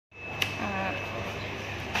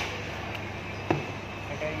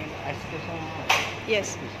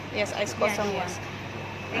Yes, yes, ice kosong, yes.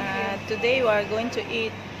 Today we are going to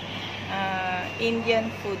eat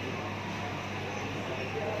Indian food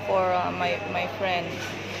for my friend,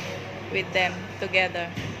 with them together.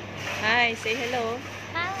 Hi, say hello.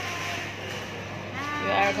 Hi.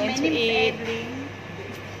 We are going to eat.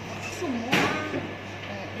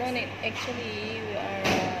 No, actually we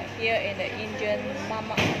are here in the Indian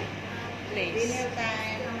mama place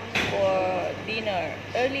for dinner,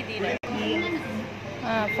 early dinner.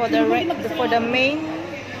 For the main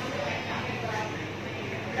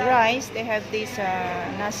rice, they have this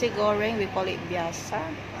nasi goreng. We call it biasa,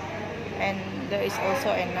 and there is also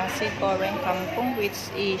a nasi goreng kampung, which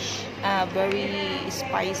is very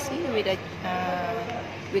spicy with a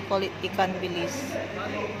we call it ikan bilis.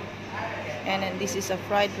 And then this is a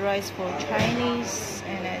fried rice for Chinese,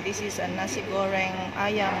 and this is a nasi goreng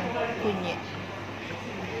ayam kunyit.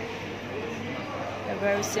 A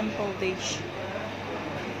very simple dish.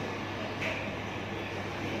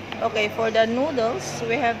 Okay, for the noodles,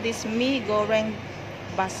 we have this mee goreng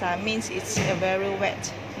basah, means it's a very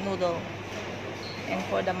wet noodle. And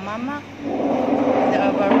for the mamak, there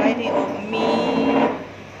are a variety of mee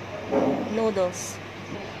noodles.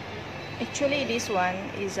 Actually, this one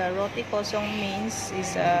is a roti kosong, means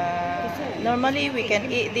is normally we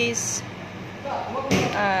can eat this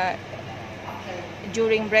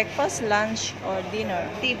during breakfast, lunch, or dinner.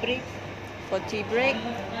 Tea break. For tea break,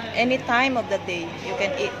 any time of the day you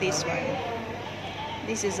can eat this one.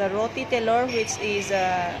 This is a roti telur, which is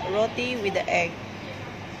a roti with the egg,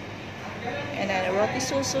 and then roti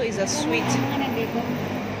susu is a sweet, and this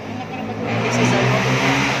is a roti.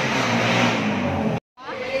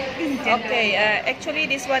 Okay, actually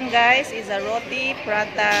this one, guys, is a roti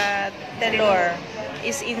prata telur.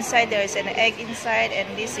 Is inside, there is an egg inside,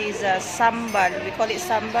 and this is a sambal. We call it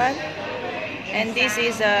sambal. And this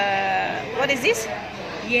is what is this?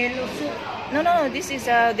 Yellow soup. No, this is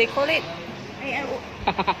they call it.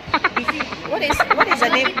 What is the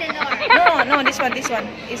name? No, this one is a.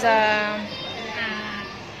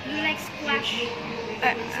 You like squash?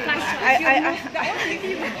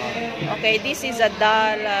 Okay, this is a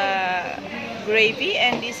dal gravy,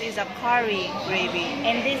 and this is a curry gravy.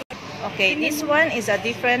 And this. Okay, this one is a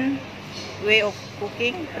different way of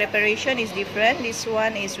cooking. Preparation is different. This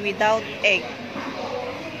one is without egg.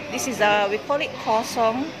 This is we call it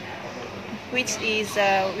kosong, which is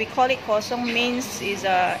we call it kosong, means is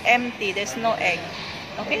empty. There's no egg.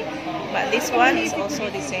 Okay, but this one is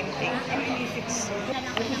also the same thing.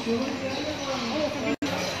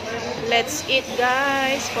 Let's eat,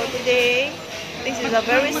 guys, for today. This is a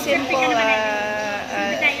very simple.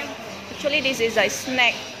 Actually, this is a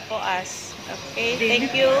snack for us. Okay,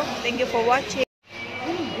 thank you for watching.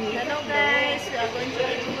 Hello, guys, we are going to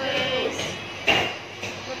eat first.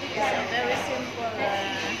 It's a very simple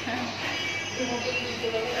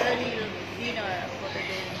early dinner for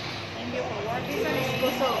today. Thank you for watching. This one is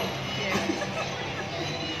kosong.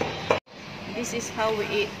 This is how we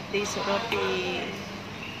eat this roti.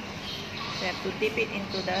 We have to dip it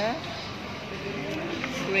into the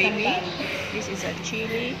gravy. This is a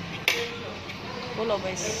chili. Full of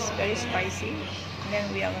it, very spicy. And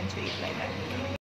then we are going to eat like that.